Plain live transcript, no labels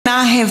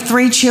have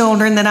 3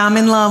 children that I'm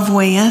in love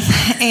with,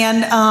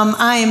 and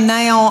I am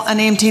now an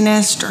empty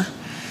nester.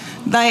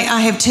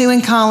 I have 2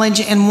 in college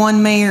and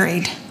 1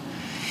 married.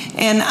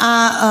 And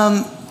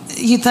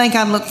you'd think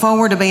I'd look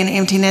forward to being an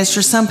empty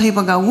nester. Some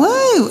people go,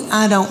 woo.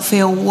 I don't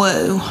feel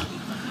woo.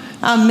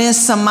 I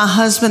miss them. My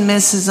husband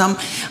misses them.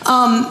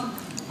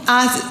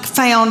 I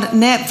found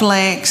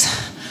Netflix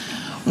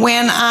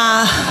when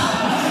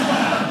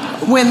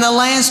the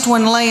last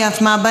one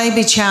left, my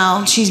baby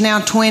child, she's now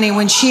 20,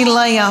 when she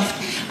left,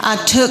 I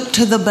took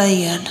to the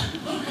bed.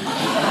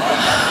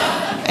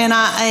 And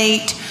I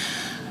ate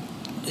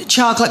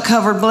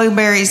chocolate-covered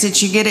blueberries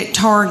that you get at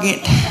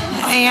Target.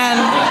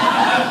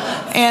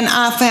 And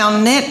I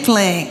found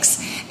Netflix,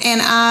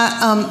 and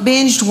I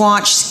binged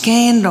watched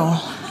Scandal.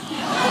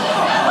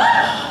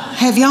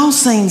 Have y'all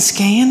seen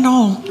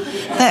Scandal?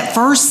 That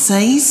first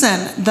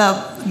season,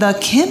 the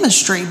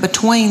chemistry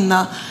between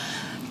the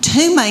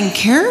 2 main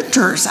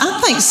characters, I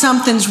think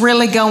something's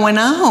really going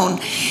on.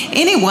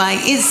 Anyway,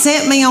 it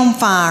set me on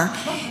fire.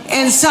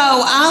 And so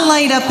I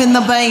laid up in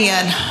the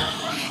bed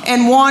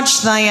and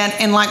watched that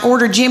and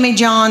ordered Jimmy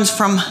John's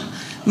from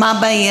my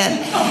bed.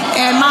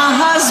 And my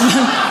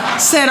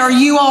husband said, are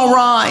you all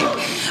right?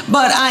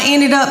 But I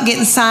ended up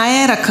getting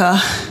sciatica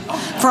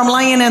from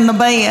laying in the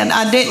bed.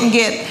 I didn't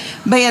get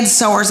bed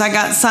sores. I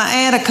got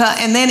sciatica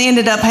and then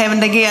ended up having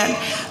to get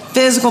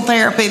physical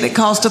therapy that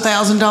cost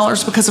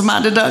 $1,000 because of my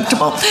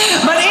deductible.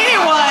 But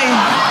anyway,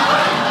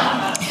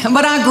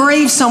 I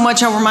grieve so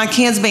much over my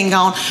kids being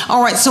gone.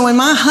 All right, so when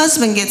my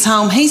husband gets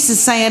home, he's as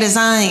sad as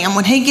I am.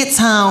 When he gets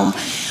home,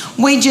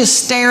 we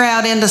just stare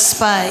out into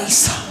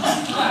space.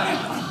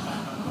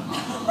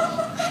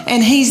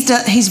 And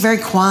he's very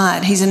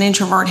quiet. He's an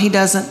introvert. He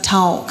doesn't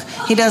talk.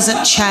 He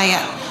doesn't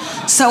chat.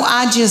 So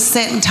I just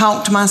sit and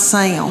talk to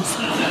myself.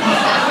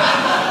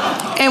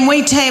 And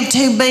we have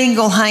 2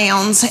 beagle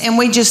hounds, and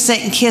we just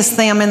sit and kiss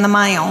them in the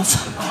mouth.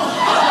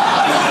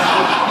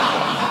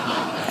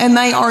 And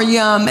they are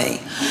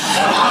yummy.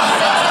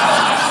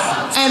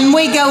 And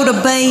we go to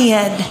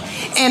bed.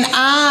 And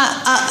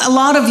a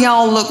lot of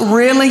y'all look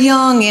really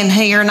young in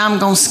here, and I'm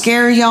going to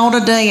scare y'all to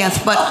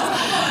death. But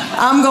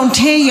I'm going to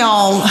tell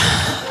y'all,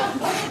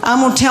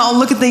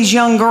 look at these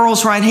young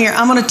girls right here.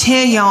 I'm going to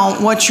tell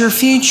y'all what your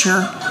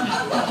future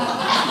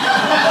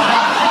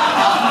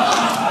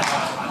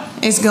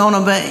is going to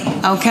be,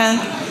 okay?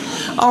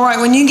 All right,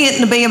 when you get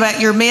to be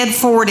about your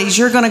mid-40s,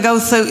 you're going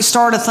to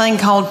start a thing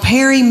called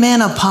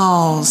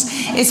perimenopause.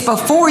 It's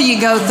before you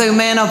go through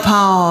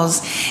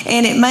menopause,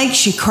 and it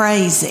makes you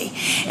crazy.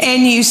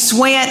 And you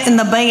sweat in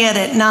the bed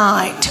at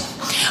night.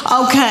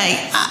 Okay,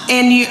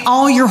 and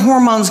all your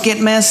hormones get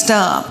messed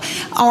up.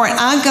 All right,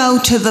 I go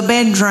to the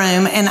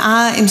bedroom, and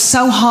I am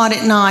so hot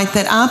at night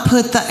that I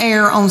put the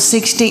air on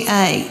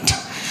 68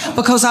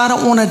 because I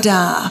don't want to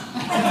die.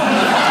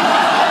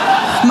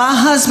 My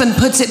husband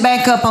puts it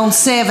back up on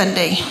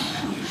 70.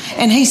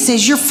 And he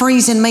says, you're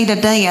freezing me to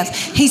death.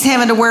 He's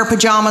having to wear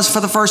pajamas for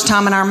the first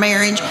time in our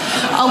marriage.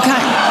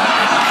 Okay.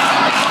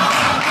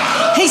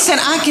 He said,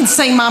 I can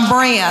see my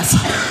breath.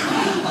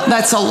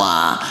 That's a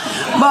lie.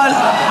 But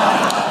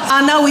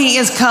I know he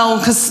is cold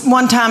because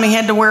one time he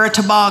had to wear a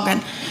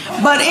toboggan.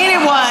 But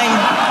anyway,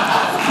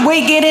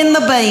 we get in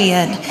the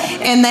bed,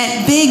 and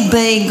that big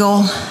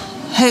beagle,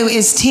 who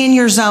is 10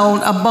 years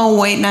old, a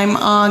boy named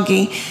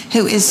Augie,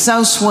 who is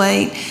so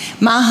sweet.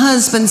 My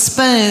husband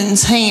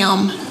spoons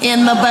him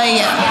in the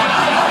bed.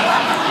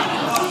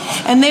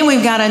 And then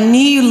we've got a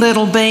new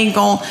little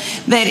beagle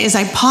that is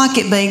a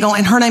pocket beagle,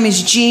 and her name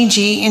is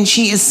Gigi, and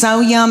she is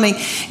so yummy.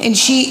 And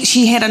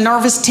she had a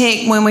nervous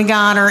tick when we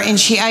got her, and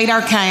she ate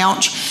our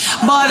couch.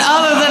 But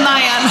other than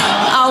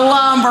that, I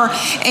love her.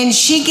 And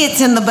she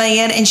gets in the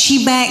bed, and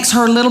she backs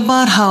her little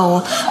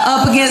butthole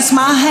up against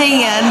my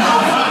head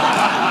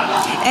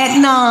at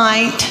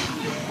night,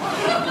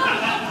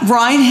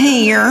 right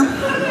here.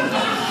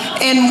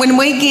 And when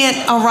we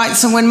get, all right,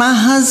 so when my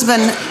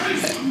husband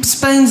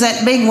spoons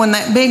that big one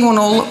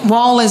will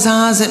wall his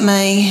eyes at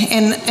me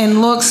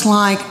and looks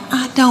like,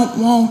 I don't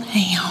want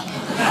him.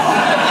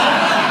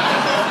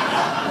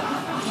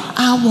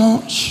 I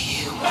want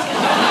you.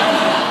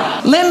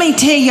 Let me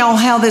tell y'all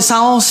how this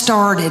all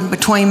started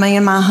between me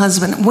and my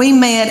husband. We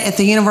met at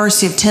the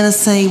University of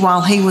Tennessee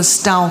while he was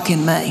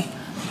stalking me.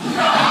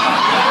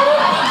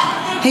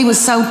 He was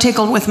so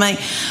tickled with me.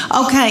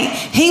 Okay,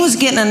 he was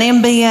getting an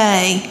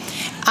MBA.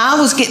 I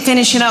was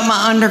finishing up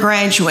my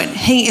undergraduate.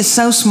 He is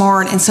so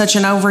smart and such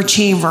an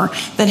overachiever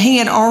that he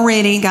had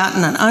already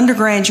gotten an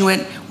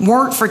undergraduate,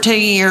 worked for 2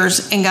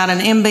 years, and got an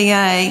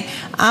MBA.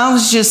 I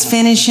was just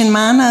finishing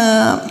mine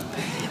up,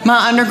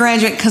 my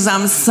undergraduate, because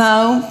I'm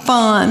so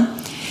fun.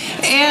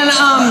 And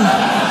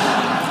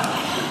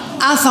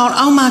I thought,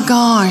 oh my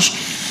gosh,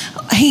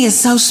 he is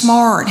so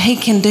smart. He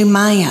can do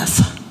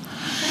math.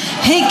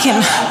 He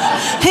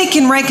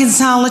can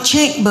reconcile a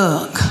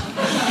checkbook.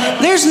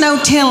 There's no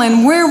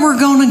telling where we're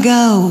going to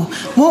go,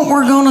 what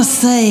we're going to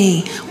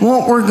see,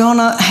 how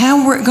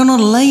we're going to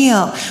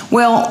live.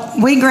 Well,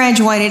 we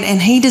graduated,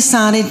 and he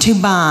decided to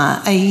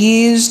buy a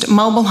used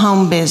mobile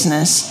home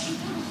business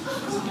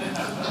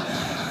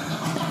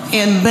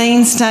in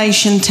Bean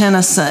Station,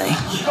 Tennessee.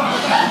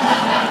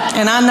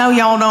 And I know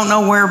y'all don't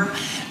know where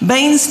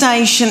Bean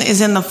Station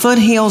is. In the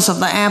foothills of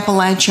the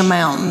Appalachian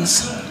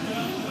Mountains.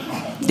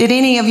 Did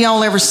any of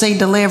y'all ever see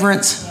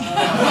Deliverance?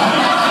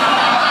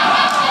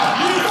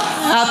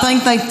 I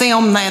think they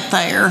filmed that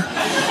there.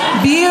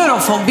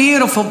 Beautiful,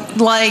 beautiful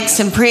lakes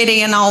and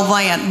pretty and all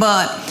that.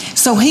 But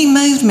so he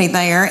moved me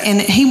there,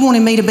 and he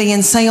wanted me to be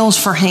in sales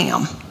for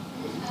him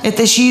at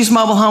this used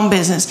mobile home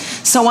business.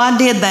 So I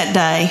did that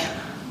day.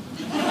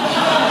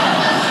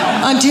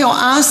 Until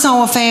I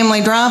saw a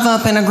family drive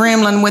up in a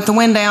Gremlin with the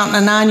window out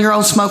and a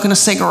 9-year-old smoking a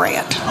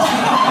cigarette.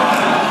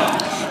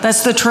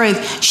 That's the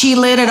truth. She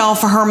lit it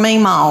off of her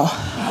Meemaw.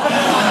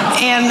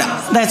 And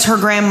that's her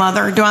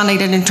grandmother. Do I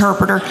need an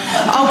interpreter?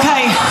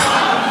 Okay.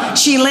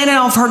 She lit it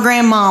off her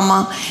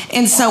grandmama.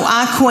 And so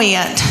I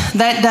quit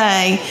that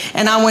day,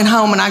 and I went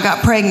home and I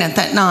got pregnant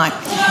that night.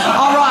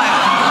 All right.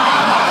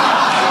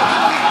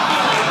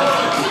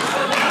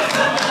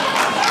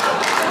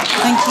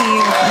 Thank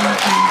you.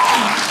 Thank you.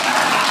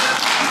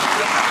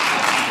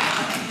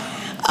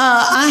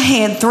 I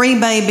had 3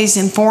 babies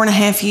in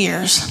 4.5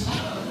 years.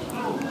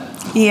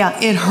 Yeah,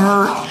 it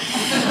hurt.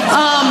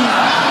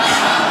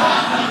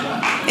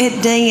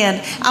 It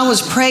did. I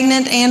was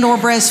pregnant and or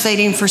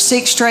breastfeeding for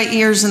 6 straight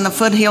years in the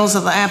foothills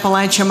of the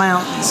Appalachian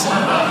Mountains.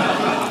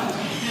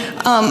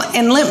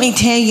 And let me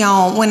tell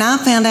y'all, when I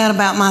found out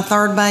about my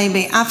 3rd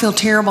baby, I feel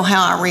terrible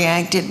how I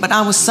reacted, but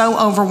I was so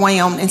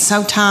overwhelmed and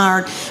so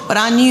tired. But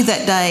I knew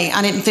that day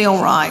I didn't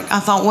feel right. I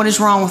thought, what is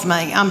wrong with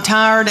me? I'm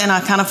tired and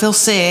I kind of feel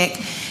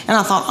sick. And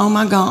I thought, oh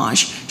my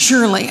gosh,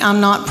 surely I'm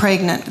not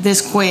pregnant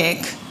this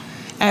quick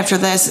after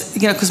this,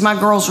 because my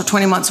girls were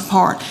 20 months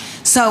apart.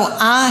 So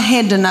I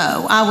had to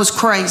know. I was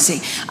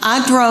crazy.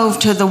 I drove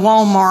to the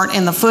Walmart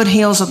in the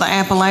foothills of the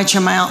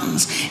Appalachian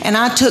Mountains, and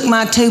I took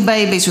my 2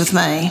 babies with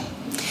me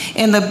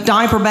in the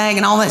diaper bag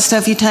and all that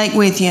stuff you take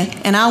with you.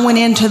 And I went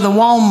into the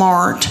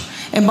Walmart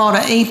and bought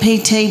an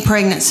EPT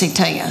pregnancy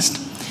test.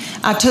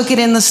 I took it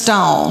in the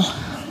stall,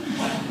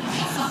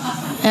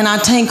 and I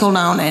tinkled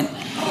on it.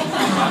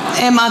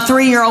 And my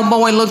 3-year-old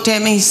boy looked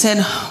at me and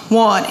said,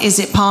 "What, is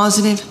it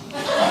positive?"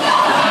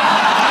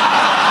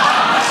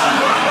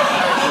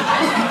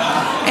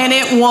 And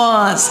it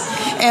was.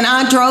 And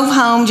I drove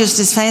home just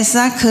as fast as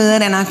I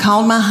could, and I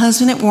called my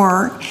husband at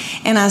work,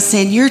 and I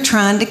said, "You're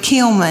trying to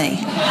kill me,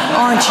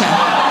 aren't you?"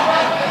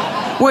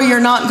 "Well, you're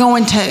not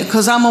going to,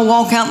 because I'm going to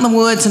walk out in the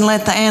woods and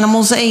let the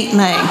animals eat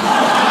me."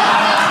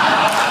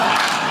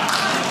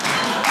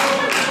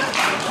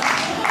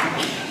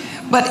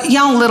 But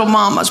y'all little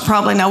mamas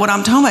probably know what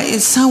I'm talking about.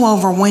 It's so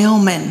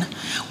overwhelming.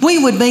 We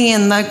would be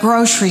in the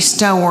grocery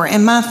store,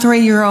 and my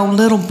 3-year-old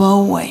little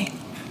boy,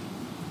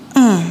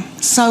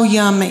 so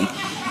yummy,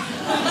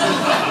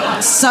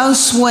 so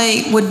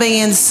sweet, would be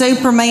in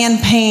Superman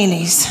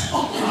panties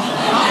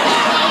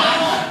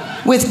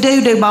with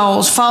doo-doo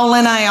balls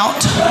falling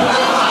out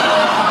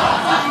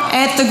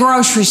at the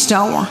grocery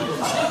store.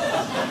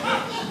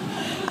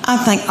 I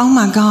think, oh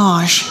my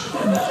gosh,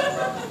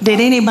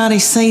 did anybody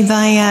see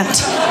that?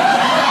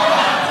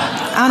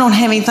 I don't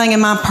have anything in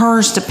my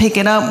purse to pick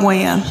it up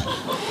with.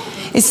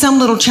 Is some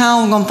little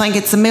child going to think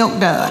it's a milk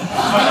dud?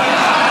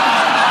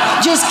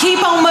 Just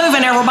keep on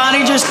moving,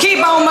 everybody. Just keep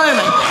on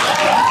moving.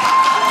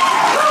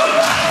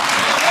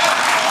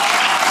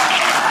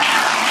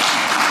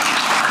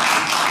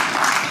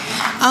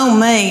 Oh,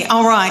 me.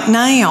 All right,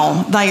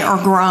 now they are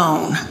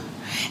grown.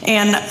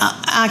 And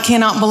I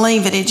cannot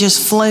believe it. It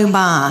just flew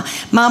by.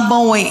 My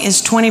boy is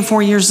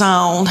 24 years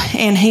old,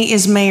 and he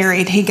is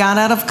married. He got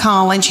out of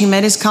college. He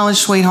met his college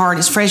sweetheart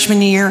his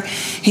freshman year.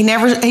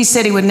 He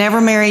said he would never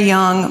marry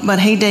young,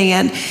 but he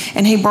did,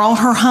 and he brought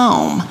her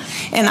home.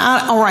 And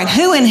all right,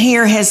 who in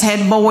here has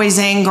had boys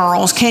and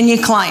girls? Can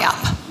you clap?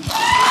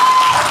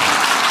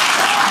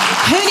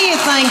 Who do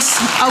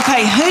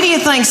you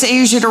think's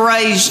easier to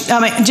raise? I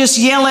mean, just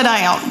yell it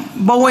out.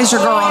 Boys or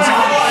girls?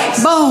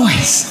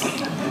 Boys.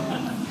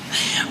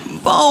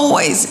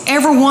 Boys.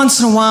 Every once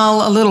in a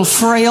while, a little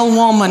frail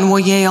woman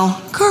will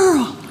yell,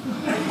 "Girl."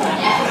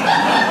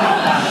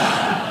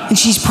 And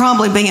she's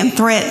probably being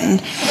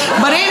threatened.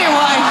 But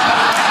anyway,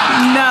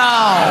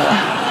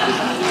 no.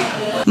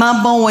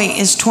 My boy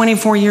is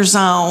 24 years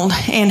old,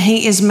 and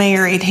he is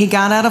married. He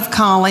got out of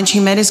college. He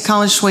met his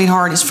college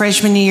sweetheart his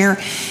freshman year.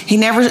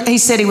 He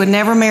said he would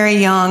never marry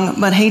young,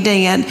 but he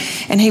did,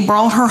 and he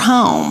brought her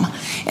home.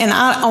 And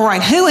all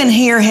right, who in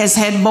here has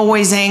had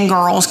boys and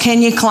girls?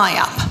 Can you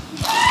clap?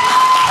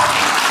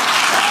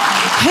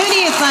 Who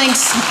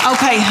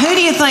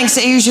do you think's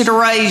easier to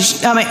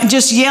raise? I mean,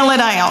 just yell it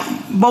out.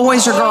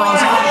 Boys or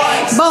girls?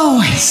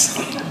 Boys.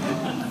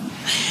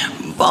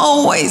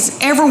 Boys.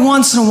 Every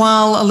once in a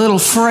while, a little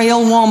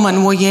frail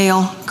woman will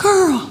yell,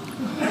 "Girl."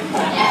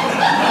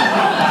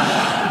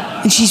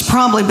 And she's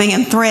probably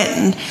being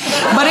threatened.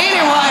 But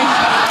anyway,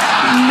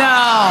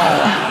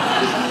 no.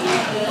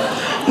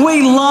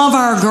 We love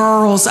our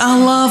girls. I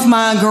love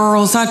my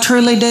girls. I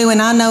truly do.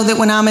 And I know that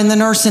when I'm in the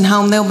nursing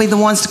home, they'll be the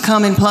ones to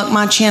come and pluck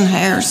my chin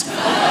hairs.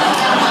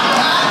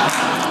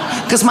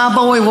 Because my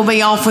boy will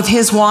be off with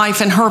his wife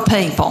and her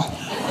people.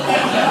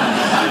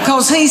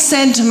 Because he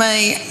said to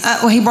me,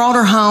 he brought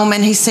her home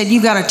and he said,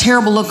 "You got a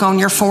terrible look on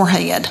your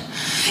forehead."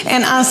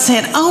 And I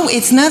said, "Oh,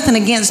 it's nothing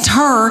against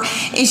her.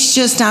 It's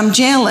just I'm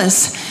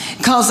jealous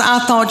because I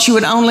thought you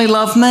would only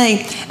love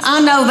me."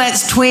 I know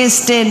that's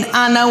twisted.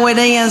 I know it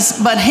is.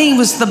 But he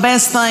was the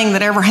best thing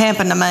that ever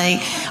happened to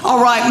me. All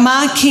right,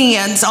 my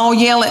kids all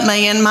yell at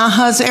me, and my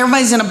husband,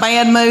 everybody's in a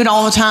bad mood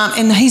all the time,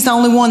 and he's the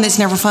only one that's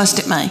never fussed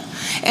at me.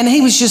 And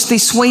he was just the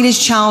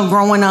sweetest child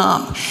growing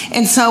up.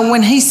 And so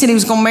when he said he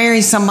was going to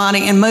marry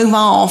somebody and move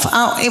off,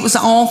 it was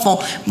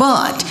awful.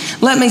 But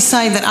let me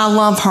say that I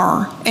love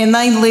her, and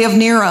they live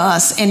near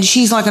us, and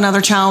she's like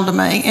another child to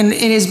me, and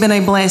it has been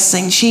a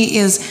blessing. She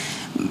is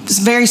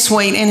very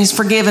sweet and has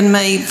forgiven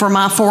me for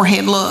my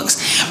forehead looks.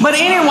 But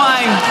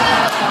anyway,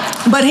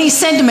 but he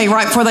said to me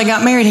right before they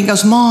got married, he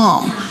goes,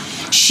 "Mom,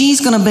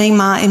 she's going to be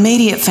my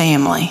immediate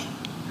family.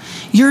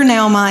 You're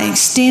now my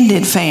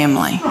extended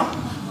family."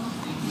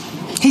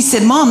 He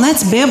said, "Mom,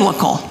 that's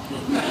biblical."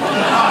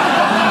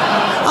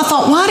 I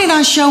thought, why did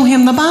I show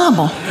him the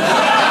Bible?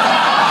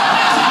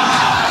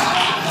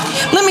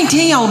 Let me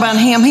tell y'all about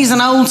him. He's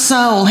an old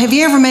soul. Have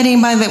you ever met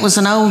anybody that was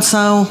an old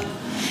soul?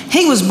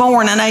 He was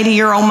born an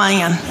 80-year-old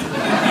man.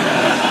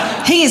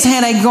 He has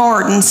had a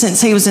garden since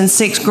he was in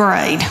 6th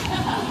grade.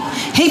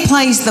 He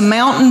plays the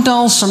mountain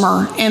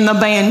dulcimer and the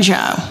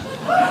banjo.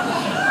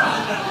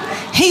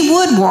 He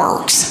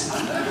woodworks.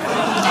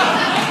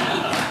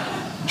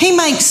 He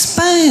makes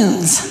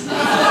spoons.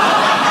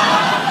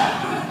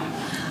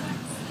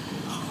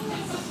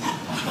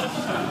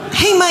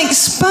 He makes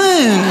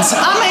spoons.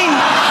 I mean,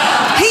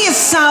 he is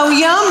so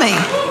yummy.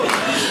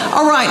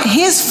 All right,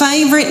 his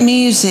favorite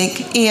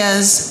music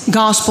is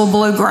gospel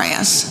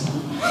bluegrass.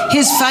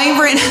 His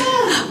favorite,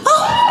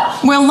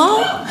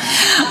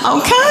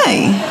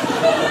 okay.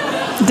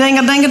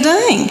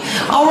 Ding-a-ding-a-ding.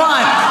 All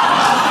right.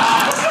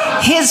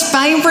 His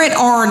favorite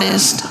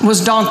artist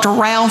was Dr.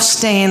 Ralph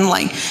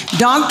Stanley.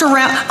 Dr.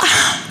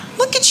 Ralph,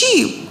 look at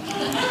you.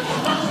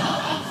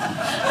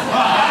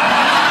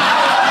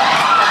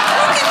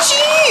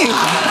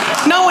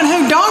 Knowing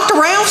who Dr.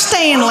 Ralph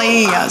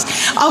Stanley is.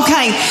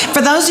 Okay,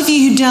 for those of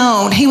you who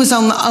don't, he was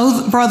on the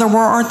Oh Brother Where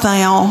Art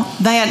Thou.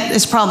 That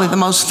is probably the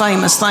most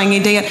famous thing he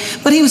did.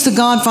 But he was the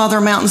godfather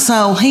of Mountain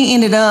Soul. He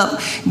ended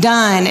up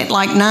dying at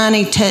like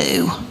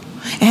 92.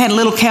 He had a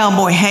little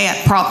cowboy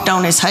hat propped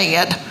on his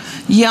head.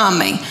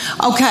 Yummy.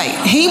 Okay,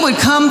 he would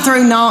come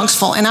through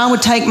Knoxville, and I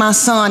would take my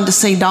son to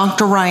see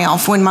Dr.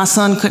 Ralph when my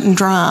son couldn't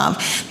drive.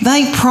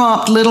 They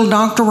propped little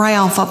Dr.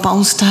 Ralph up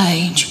on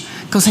stage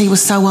because he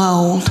was so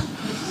old.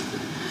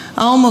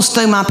 I almost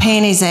threw my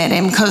panties at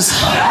him because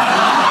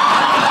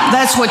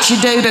that's what you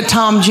do to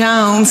Tom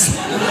Jones.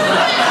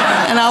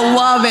 And I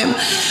love him.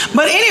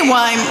 But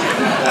anyway,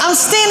 I'm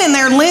standing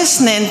there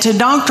listening to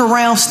Dr.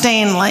 Ralph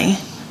Stanley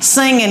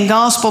singing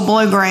gospel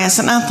bluegrass,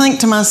 and I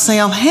think to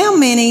myself, how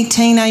many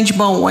teenage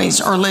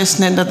boys are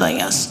listening to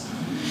this?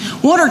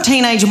 What are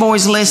teenage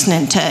boys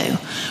listening to?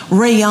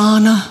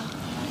 Rihanna,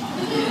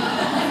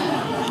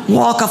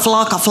 Walk a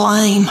Flock of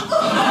Flame,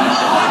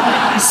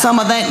 some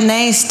of that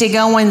nasty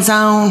goings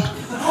on.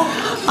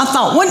 I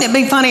thought, wouldn't it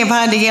be funny if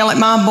I had to yell at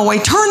my boy,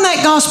 "Turn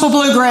that gospel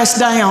bluegrass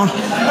down.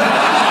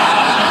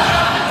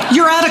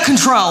 You're out of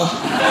control."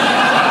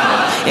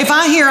 If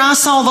I hear "I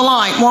Saw the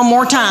Light" one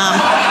more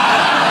time.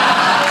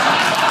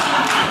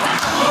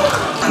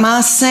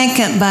 My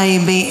second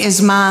baby is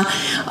my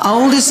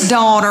oldest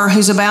daughter,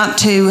 who's about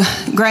to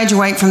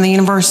graduate from the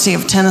University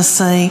of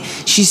Tennessee.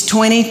 She's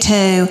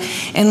 22,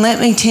 and let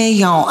me tell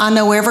y'all, I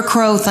know every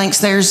crow thinks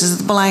theirs is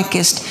the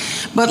blackest,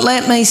 but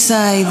let me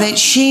say that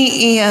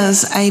she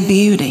is a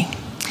beauty.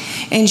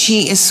 And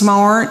she is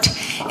smart,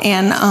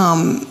 and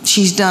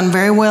she's done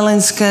very well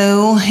in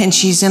school, and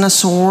she's in a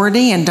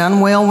sorority and done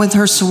well with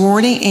her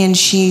sorority, and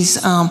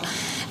she's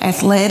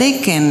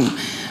athletic, and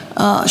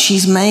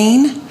she's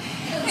mean.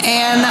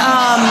 And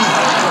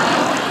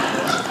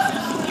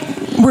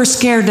we're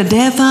scared to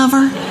death of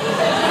her.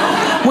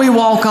 We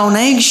walk on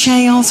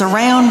eggshells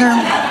around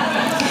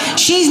her.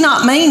 She's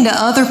not mean to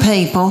other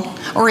people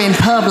or in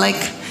public.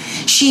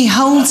 She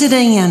holds it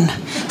in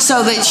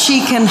so that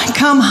she can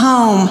come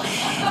home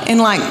and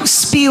like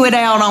spew it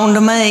out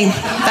onto me.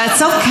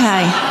 That's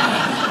okay.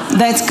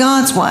 That's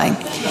God's way.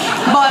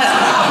 But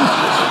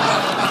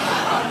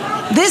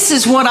this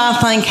is what I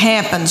think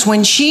happens.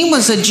 When she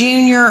was a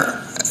junior,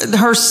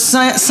 her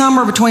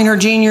summer between her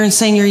junior and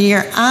senior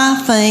year,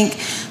 I think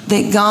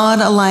that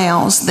God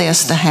allows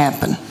this to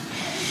happen.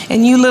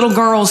 And you little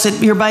girls, that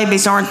your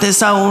babies aren't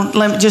this old,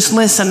 just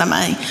listen to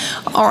me.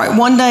 All right,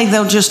 one day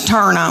they'll just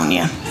turn on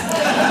you.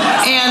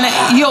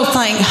 And you'll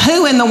think,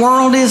 who in the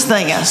world is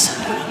this?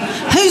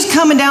 Who's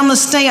coming down the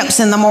steps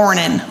in the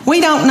morning? We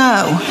don't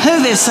know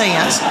who this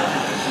is.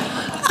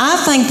 I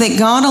think that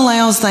God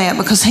allows that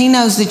because He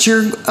knows that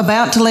you're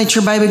about to let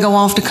your baby go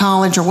off to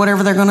college or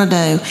whatever they're going to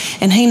do,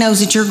 and He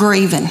knows that you're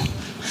grieving.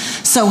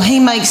 So He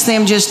makes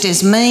them just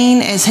as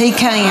mean as He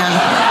can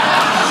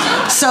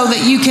so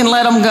that you can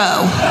let them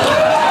go.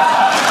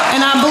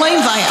 And I believe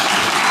that.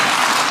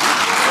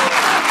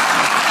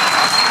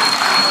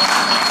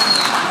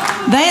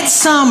 That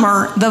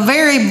summer, the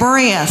very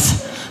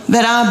breath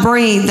that I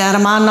breathed out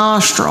of my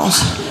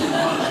nostrils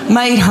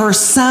made her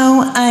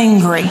so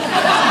angry.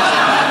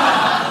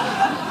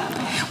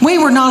 We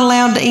were not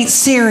allowed to eat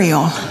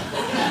cereal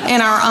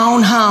in our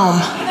own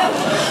home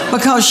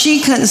because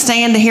she couldn't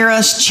stand to hear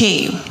us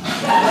chew.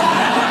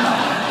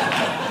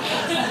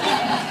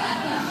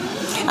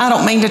 I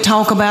don't mean to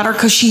talk about her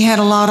because she had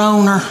a lot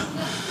on her.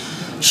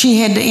 She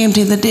had to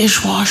empty the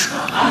dishwasher.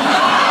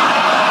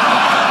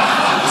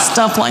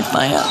 Stuff like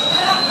that.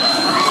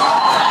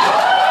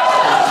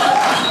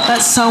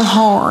 That's so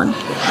hard.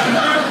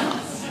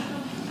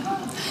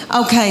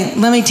 Okay,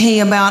 let me tell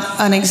you about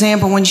an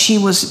example when she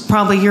was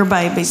probably your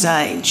baby's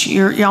age,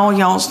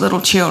 y'all's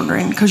little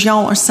children, because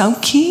y'all are so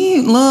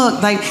cute. Look,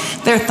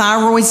 their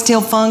thyroid's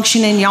still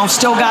functioning. Y'all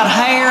still got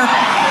hair.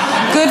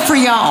 Good for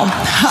y'all.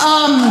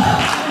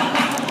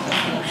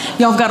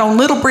 Y'all got on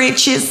little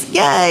breeches.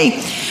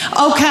 Yay.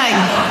 Okay.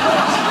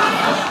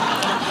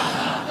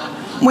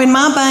 When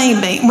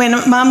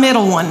my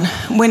middle one,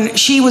 when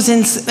she was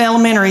in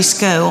elementary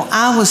school,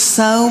 I was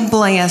so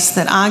blessed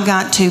that I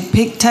got to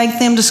take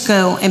them to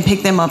school and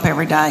pick them up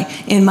every day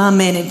in my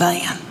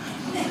minivan.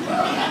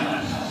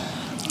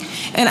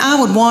 And I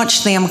would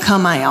watch them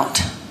come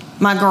out,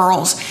 my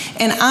girls,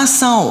 and I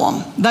saw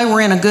them. They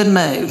were in a good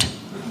mood.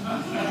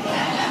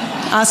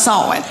 I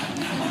saw it.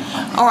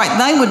 All right,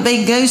 they would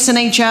be goosing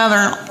each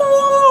other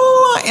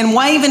and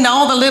waving to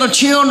all the little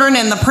children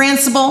and the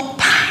principal.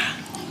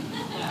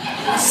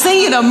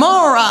 See you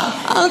tomorrow.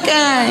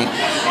 Okay.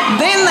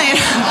 Then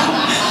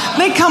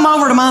they'd come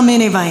over to my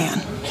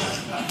minivan,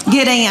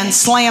 get in,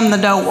 slam the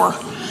door.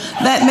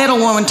 That middle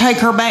one would take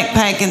her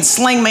backpack and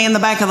sling me in the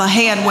back of the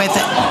head with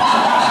it.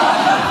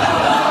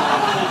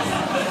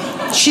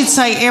 She'd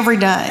say every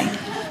day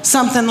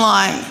something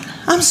like,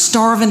 I'm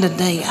starving to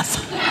death.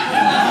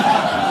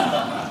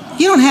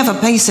 You don't have a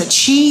piece of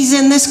cheese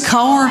in this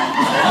car?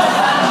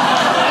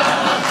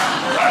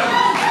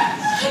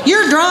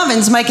 Your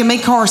driving's making me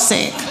car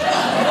sick.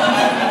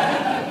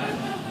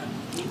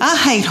 I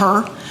hate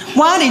her.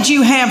 Why did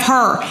you have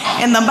her?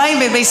 And the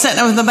baby would be sitting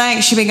over the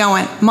back. She'd be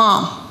going,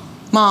 Mom,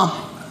 Mom,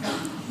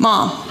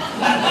 Mom,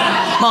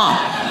 Mom,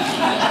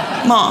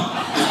 Mom.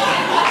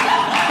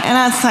 And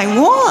I'd say,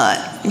 what?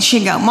 And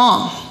she'd go,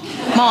 Mom,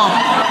 Mom,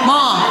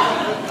 Mom,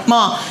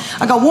 Mom.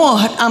 I go,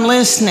 what? I'm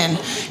listening.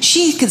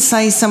 She could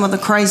say some of the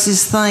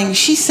craziest things.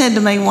 She said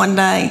to me one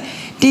day,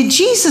 did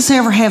Jesus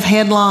ever have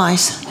head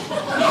lice?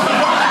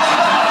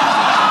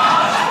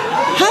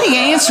 How do you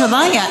answer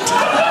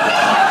that?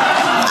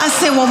 I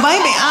said, well,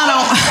 baby,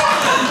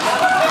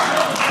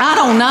 I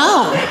don't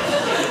know.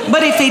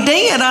 But if he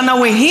did, I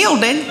know he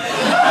healed it.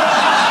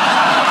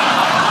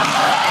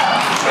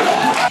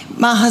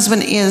 My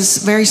husband is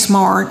very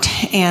smart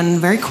and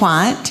very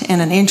quiet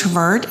and an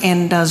introvert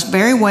and does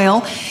very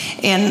well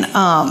and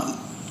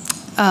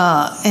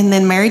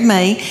then married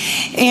me.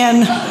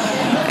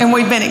 And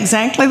we've been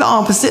exactly the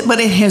opposite, but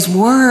it has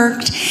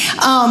worked.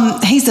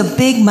 He's a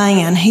big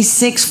man. He's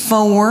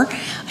 6'4".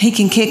 He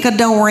can kick a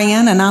door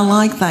in, and I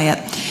like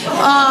that.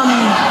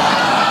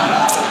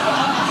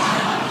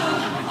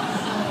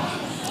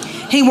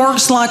 He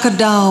works like a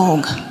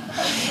dog,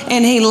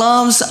 and he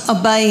loves a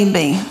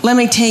baby. Let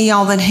me tell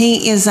y'all that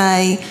he is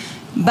a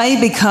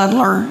baby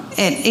cuddler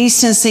at East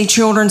Tennessee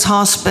Children's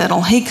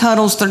Hospital. He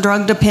cuddles the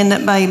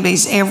drug-dependent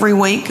babies every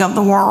week of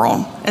the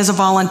world as a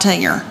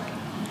volunteer.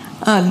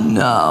 I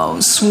know,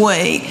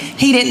 sweet.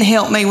 He didn't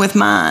help me with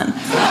mine.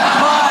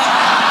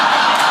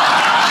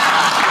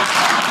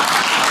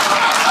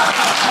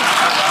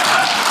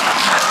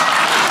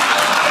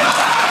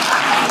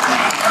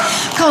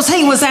 Because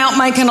he was out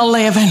making a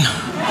living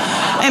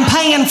and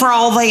paying for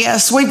all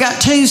this. We've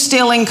got 2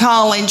 still in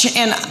college,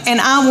 and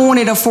I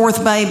wanted a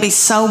 4th baby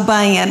so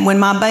bad. When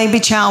my baby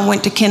child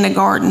went to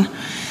kindergarten,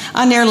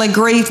 I nearly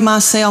grieved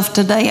myself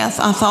to death.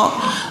 I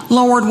thought,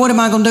 Lord, what am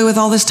I going to do with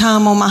all this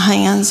time on my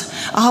hands?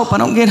 I hope I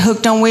don't get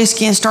hooked on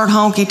whiskey and start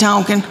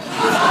honky-tonking.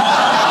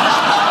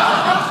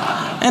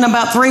 And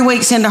about 3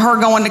 weeks into her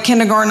going to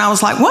kindergarten, I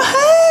was like,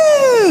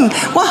 woohoo!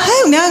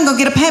 Woohoo! Now I can go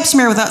get a pap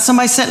smear without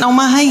somebody sitting on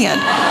my head.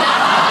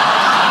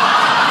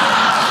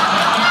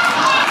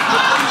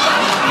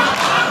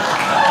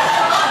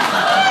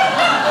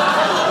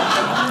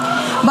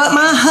 But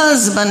my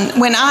husband,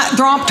 when I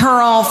dropped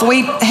her off,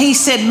 he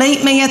said,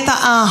 meet me at the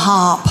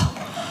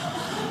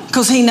IHOP.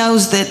 Because he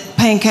knows that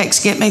pancakes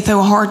get me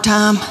through a hard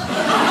time.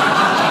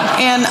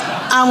 And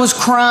I was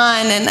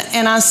crying,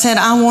 and I said,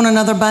 I want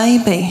another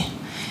baby.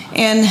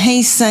 And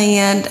he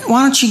said,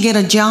 why don't you get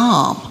a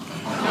job?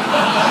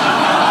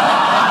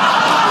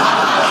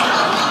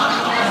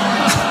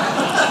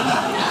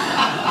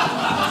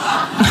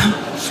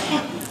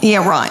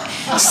 Yeah, right.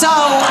 So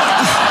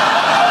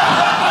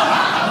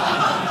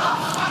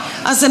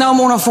I said, I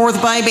want a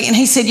 4th baby. And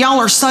he said, y'all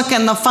are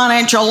sucking the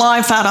financial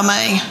life out of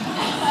me.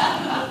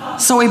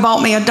 So he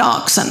bought me a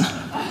dachshund.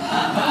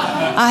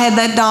 I had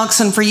that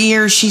dachshund for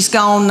years. She's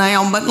gone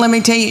now. But let me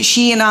tell you,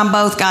 she and I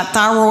both got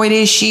thyroid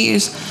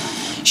issues.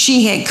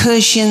 She had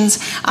cushions.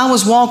 I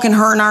was walking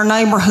her in our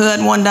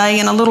neighborhood one day,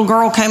 and a little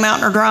girl came out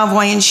in her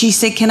driveway, and she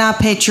said, "Can I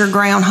pet your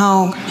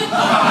groundhog?"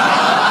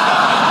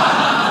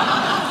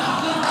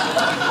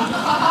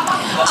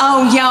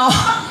 Oh, y'all.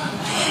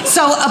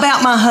 So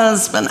about my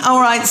husband. All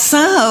right,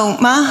 so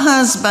my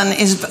husband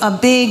is a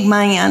big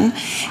man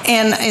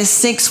and is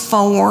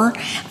 6'4".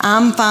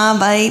 I'm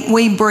 5'8".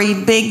 We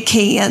breed big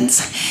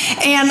kids.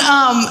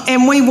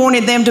 And we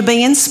wanted them to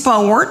be in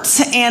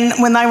sports and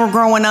when they were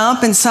growing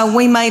up, and so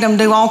we made them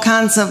do all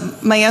kinds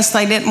of mess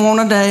they didn't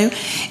want to do.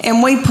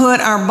 And we put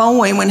our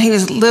boy, when he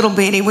was little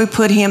bitty, we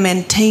put him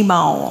in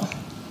T-ball.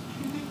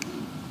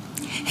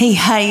 He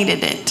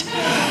hated it.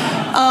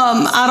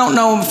 I don't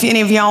know if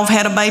any of y'all have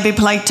had a baby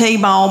play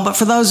T-ball, but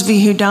for those of you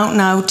who don't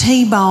know,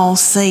 T-ball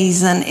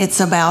season, it's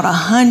about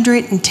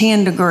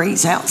 110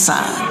 degrees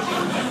outside.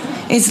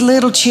 It's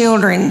little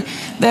children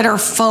that are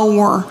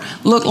 4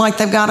 look like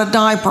they've got a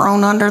diaper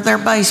on under their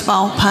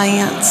baseball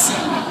pants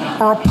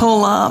or a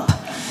pull-up.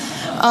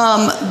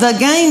 The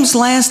games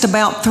last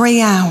about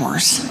 3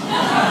 hours.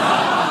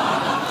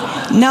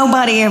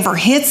 Nobody ever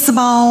hits the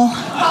ball,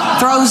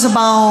 throws the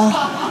ball,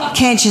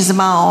 catches the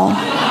ball,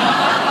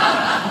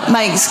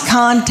 makes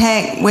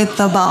contact with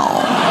the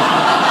ball.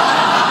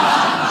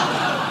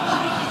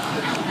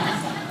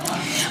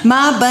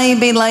 My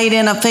baby laid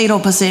in a fetal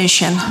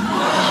position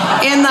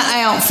in the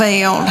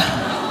outfield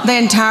the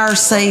entire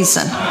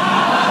season.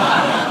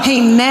 He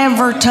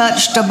never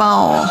touched a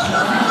ball.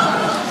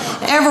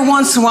 Every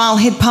once in a while,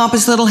 he'd pop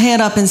his little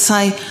head up and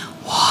say,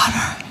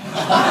 "Water."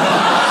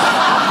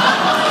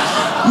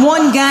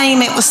 One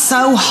game, it was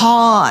so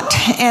hot,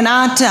 and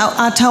I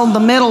told the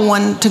middle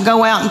one to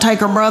go out and take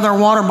her brother a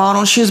water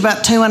bottle. She was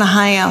about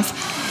 2.5,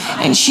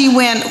 and she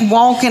went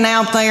walking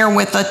out there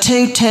with a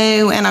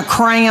tutu and a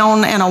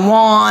crown and a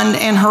wand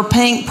and her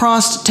pink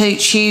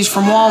prostitute shoes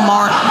from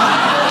Walmart.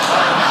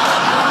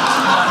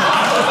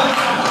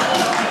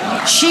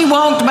 She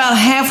walked about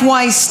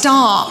halfway,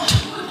 stopped,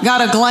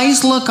 got a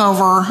glazed look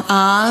over her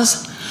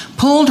eyes,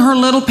 pulled her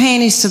little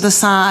panties to the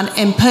side,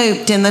 and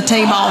pooped in the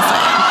T-ball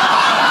field.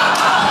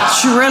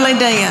 She really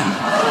did.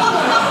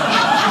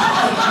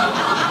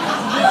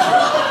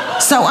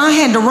 So I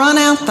had to run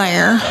out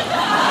there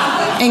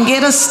and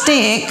get a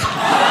stick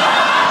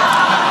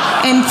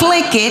and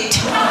flick it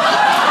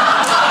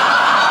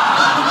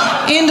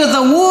into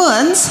the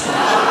woods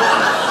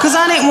because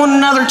I didn't want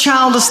another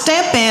child to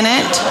step in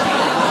it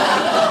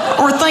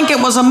or think it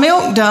was a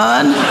milk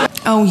dud.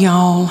 Oh,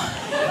 y'all,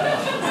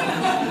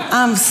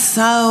 I'm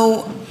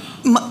so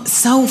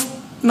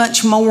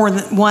much more,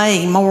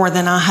 way more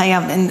than I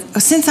have. And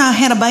since I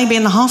had a baby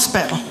in the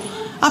hospital,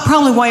 I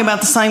probably weigh about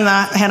the same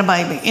that I had a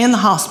baby in the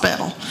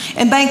hospital.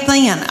 And back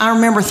then, I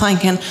remember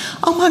thinking,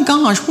 oh my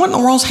gosh, what in the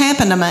world's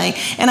happened to me?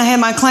 And I had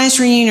my class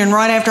reunion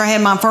right after I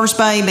had my first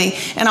baby,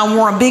 and I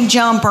wore a big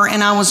jumper,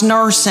 and I was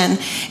nursing.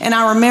 And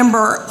I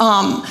remember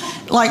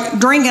like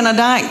drinking a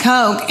Diet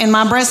Coke, and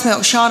my breast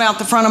milk shot out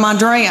the front of my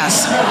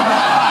dress.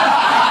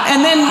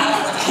 And then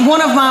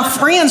one of my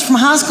friends from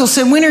high school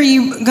said, "When are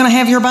you going to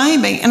have your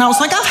baby?" And I was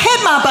like, "I've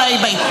had my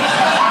baby."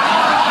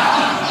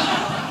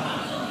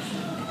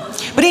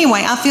 But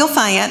anyway, I feel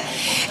fat,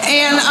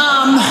 and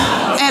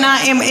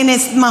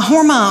it's my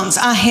hormones.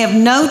 I have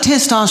no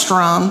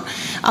testosterone.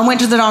 I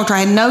went to the doctor. I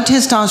had no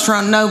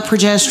testosterone, no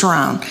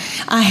progesterone.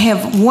 I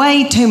have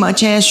way too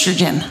much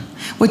estrogen,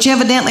 which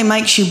evidently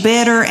makes you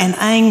bitter and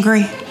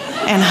angry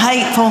and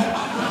hateful.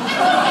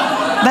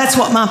 That's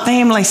what my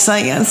family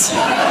says.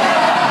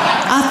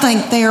 I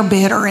think they're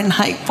bitter and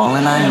hateful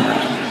and angry.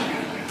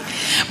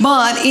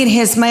 But it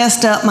has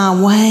messed up my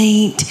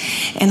weight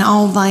and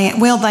all that.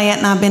 Well, that,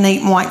 and I've been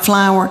eating white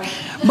flour.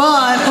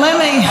 But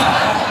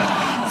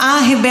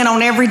I have been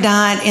on every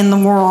diet in the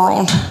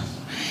world.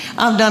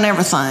 I've done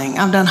everything.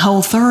 I've done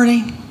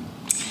Whole30.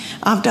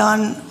 I've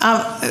done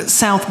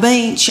South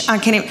Beach.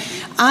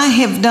 I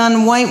have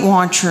done Weight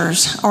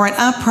Watchers. All right,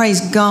 I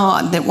praise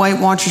God that Weight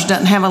Watchers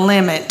doesn't have a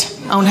limit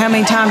on how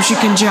many times you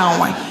can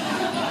join.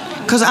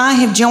 Because I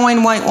have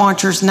joined Weight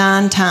Watchers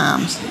 9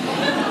 times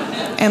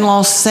and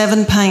lost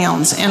 7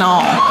 pounds in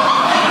all.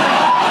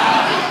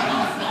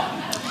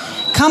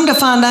 Come to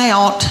find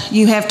out,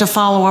 you have to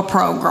follow a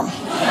program.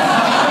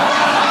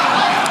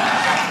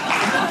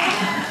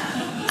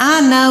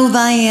 I know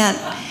that,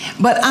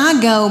 but I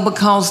go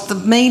because the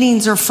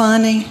meetings are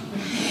funny,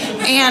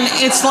 and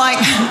it's like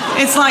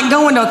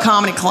going to a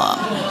comedy club.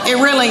 It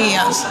really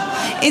is.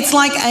 It's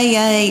like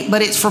AA,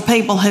 but it's for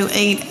people who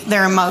eat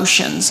their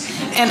emotions.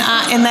 And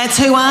that's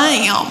who I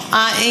am.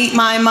 I eat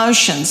my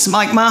emotions.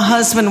 Like my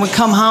husband would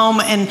come home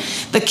and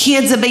the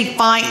kids would be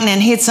fighting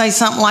and he'd say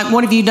something like,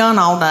 "What have you done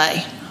all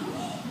day?"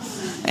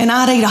 And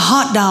I'd eat a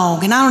hot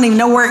dog and I don't even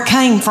know where it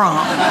came from.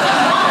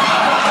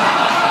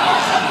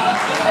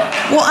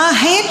 Well, I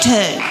had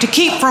to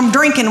keep from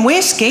drinking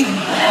whiskey.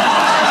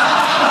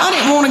 I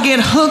didn't want to get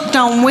hooked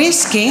on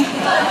whiskey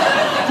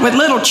with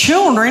little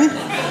children.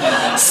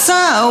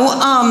 So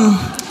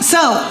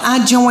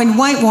I joined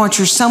Weight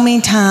Watchers so many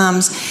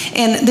times,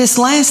 and this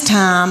last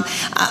time,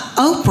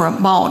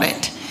 Oprah bought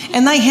it.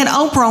 And they had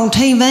Oprah on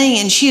TV,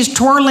 and she was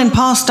twirling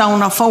pasta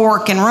on a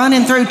fork and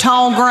running through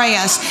tall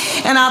grass.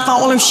 And I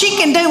thought, well, if she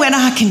can do it,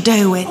 I can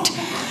do it.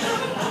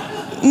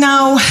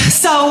 No.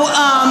 So,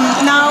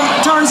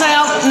 no, turns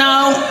out,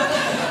 no,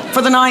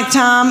 for the ninth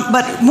time.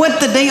 But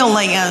what the deal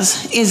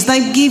is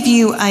they give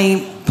you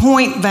a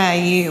point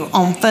value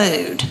on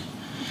food.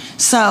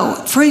 So,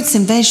 fruits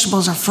and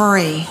vegetables are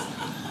free.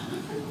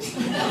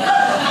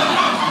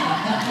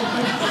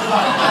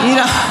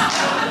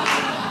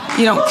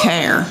 You don't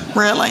care,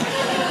 really.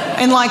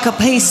 And like a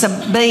piece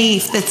of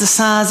beef that's the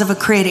size of a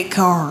credit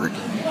card.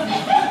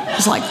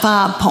 It's like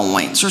 5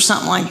 points or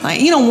something like that.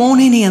 You don't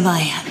want any of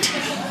that.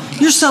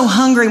 You're so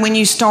hungry when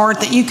you start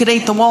that you could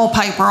eat the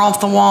wallpaper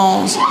off the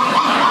walls.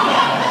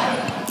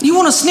 You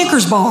want a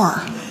Snickers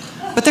bar,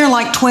 but they're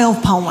like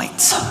 12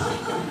 points.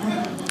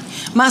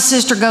 My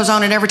sister goes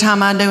on it every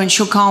time I do, and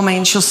she'll call me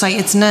and she'll say,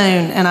 it's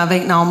noon, and I've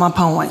eaten all my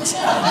points.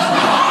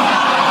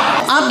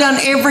 I've done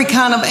every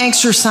kind of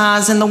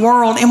exercise in the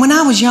world, and when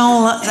I was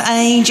y'all's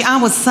age,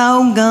 I was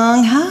so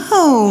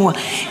gung-ho,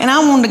 and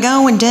I wanted to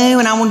go and do,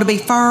 and I wanted to be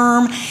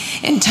firm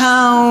and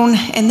tone,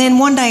 and then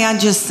one day I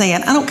just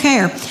said, I don't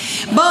care.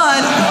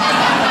 But,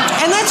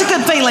 and that's a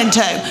good feeling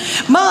too,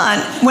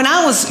 but when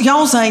I was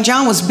y'all's age,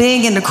 I was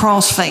big into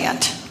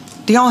CrossFit.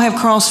 Do y'all have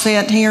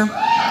CrossFit here?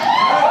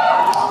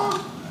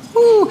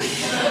 Ooh,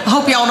 I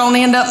hope y'all don't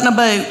end up in a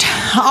boot.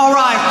 All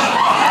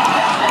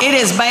right, it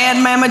is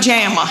bad mamma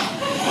jamma.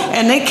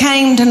 And it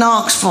came to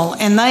Knoxville,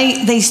 and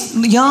these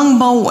young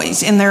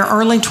boys in their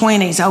early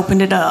 20s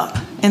opened it up,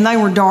 and they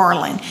were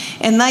darling.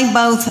 And they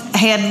both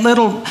had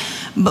little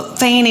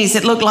fannies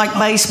that looked like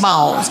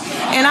baseballs.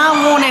 And I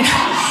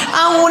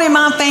wanted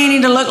my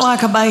fanny to look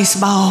like a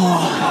baseball.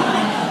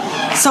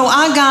 So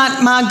I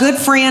got my good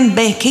friend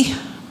Becky.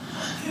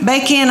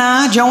 Becky and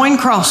I joined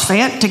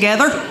CrossFit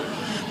together.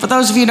 For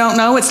those of you who don't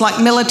know, it's like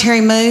military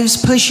moves,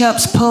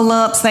 push-ups,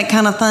 pull-ups, that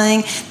kind of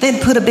thing.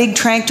 They'd put a big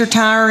tractor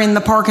tire in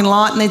the parking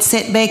lot, and they'd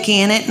set Becky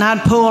in it, and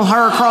I'd pull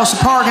her across the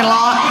parking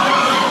lot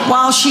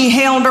while she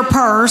held her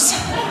purse.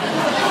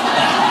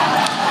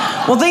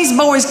 Well, these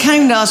boys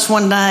came to us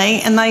one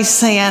day, and they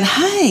said,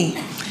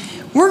 hey,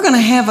 we're going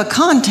to have a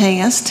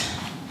contest,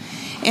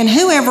 and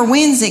whoever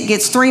wins it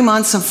gets 3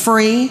 months of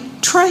free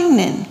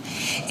training.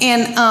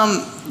 And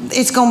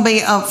it's going to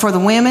be for the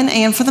women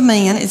and for the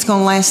men. It's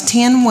going to last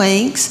 10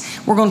 weeks.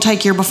 We're going to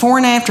take your before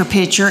and after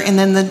picture, and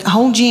then the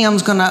whole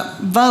gym's going to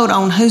vote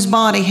on whose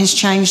body has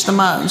changed the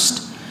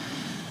most.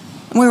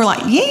 And we were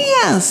like,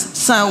 yes.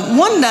 So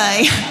one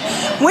day,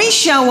 we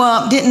show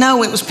up, didn't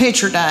know it was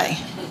picture day.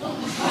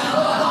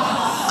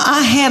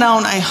 I had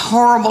on a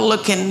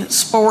horrible-looking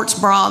sports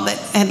bra that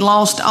had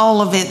lost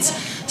all of its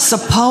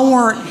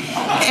support,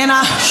 and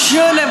I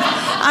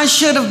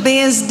should have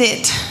bizzed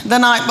it the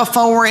night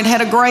before. It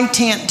had a gray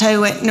tint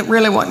to it, and it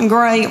really wasn't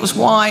gray, it was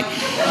white.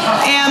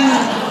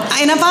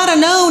 And if I'd have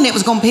known it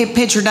was going to be a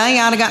picture day,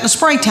 I'd have gotten a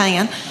spray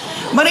tan.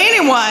 But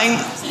anyway,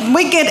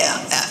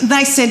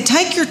 they said,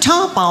 take your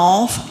top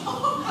off,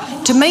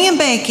 to me and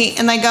Becky,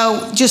 and they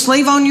go, just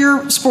leave on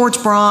your sports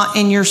bra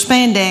and your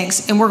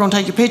spandex, and we're going to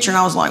take your picture. And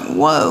I was like,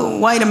 whoa,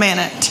 wait a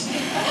minute.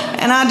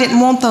 And I didn't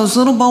want those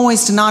little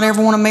boys to not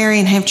ever want to marry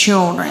and have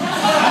children.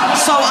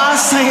 So I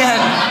said,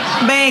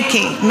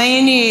 Becky, me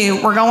and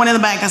you, we're going in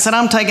the back. I said,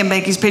 I'm taking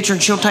Becky's picture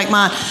and she'll take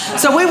mine.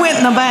 So we went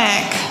in the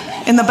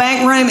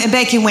back room, and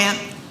Becky went.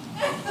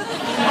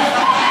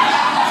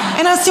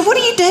 And I said, what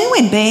are you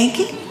doing,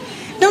 Becky?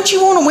 Don't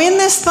you want to win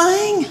this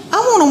thing? I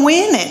want to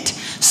win it.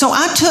 So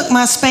I took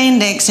my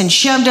spandex and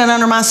shoved it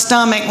under my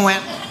stomach and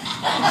went.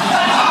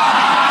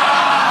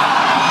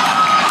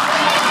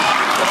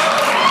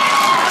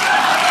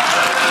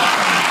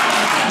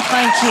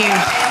 Thank you.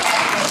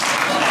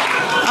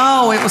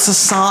 Oh, it was a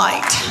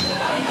sight.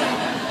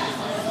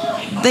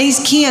 These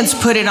kids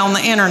put it on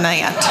the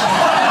internet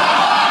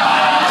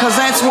because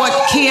that's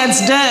what kids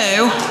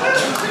do.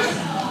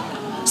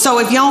 So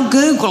if y'all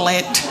Google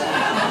it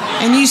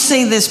and you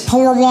see this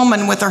poor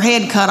woman with her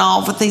head cut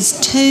off with these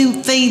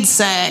 2 feed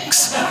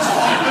sacks,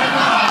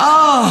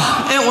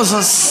 oh, it was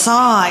a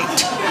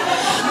sight.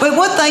 But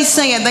what they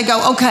said, they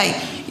go, okay,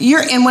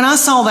 and when I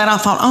saw that, I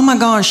thought, oh my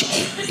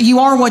gosh, you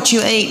are what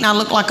you eat, and I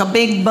look like a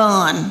big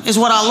bun, is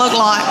what I look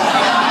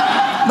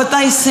like. But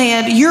they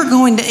said, you're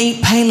going to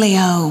eat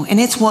paleo, and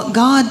it's what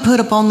God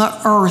put upon the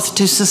earth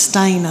to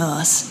sustain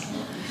us.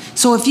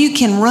 So if you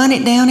can run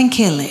it down and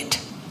kill it,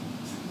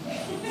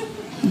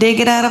 dig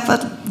it out of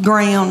the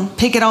ground,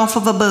 pick it off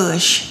of a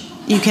bush,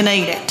 you can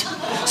eat it.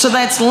 So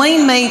that's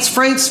lean meats,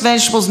 fruits,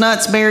 vegetables,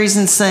 nuts, berries,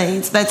 and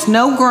seeds. That's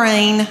no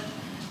grain,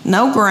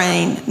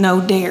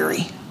 no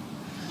dairy.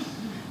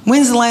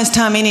 When's the last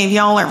time any of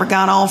y'all ever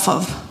got off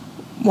of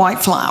white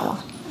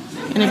flour?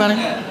 Anybody?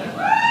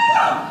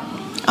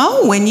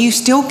 Oh, and you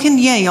still can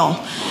yell.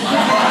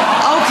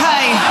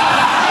 Okay.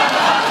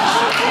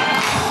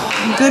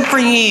 Good for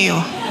you.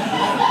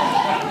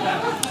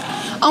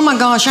 Oh my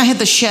gosh, I had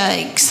the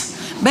shakes.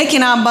 Becky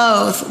and I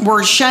both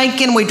were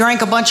shaking. We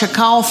drank a bunch of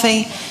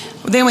coffee.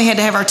 Then we had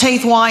to have our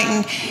teeth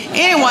whitened.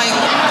 Anyway,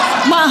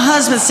 my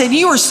husband said,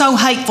 "You are so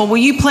hateful. Will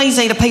you please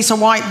eat a piece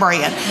of white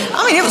bread?"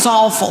 I mean, it was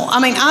awful. I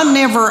mean,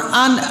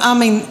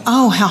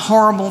 oh, how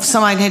horrible if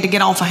somebody had to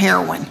get off of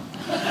heroin.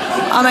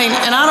 I mean,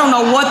 and I don't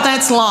know what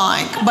that's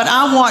like, but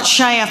I watched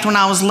Shaft when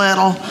I was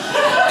little,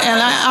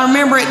 and I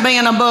remember it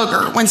being a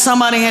booger when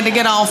somebody had to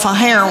get off of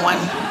heroin.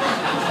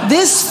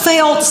 This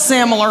felt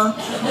similar.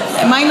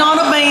 It may not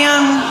have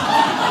been.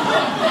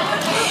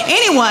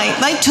 Anyway,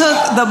 they took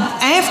the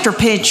after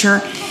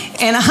picture,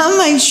 and I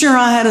made sure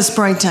I had a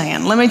spray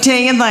tan. Let me tell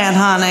you that,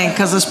 honey,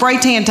 because a spray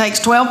tan takes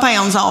 12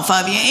 pounds off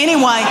of you.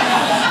 Anyway,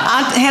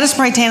 I had a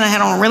spray tan. I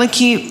had on a really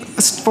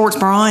cute sports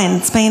bra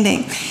and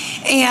spandex.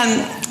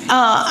 And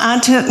I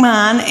took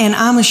mine, and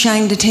I'm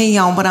ashamed to tell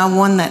y'all, but I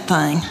won that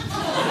thing.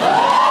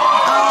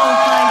 Oh,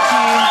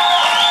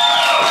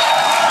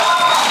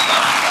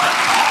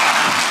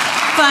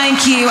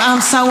 thank you. Thank you.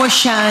 I'm so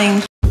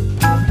ashamed.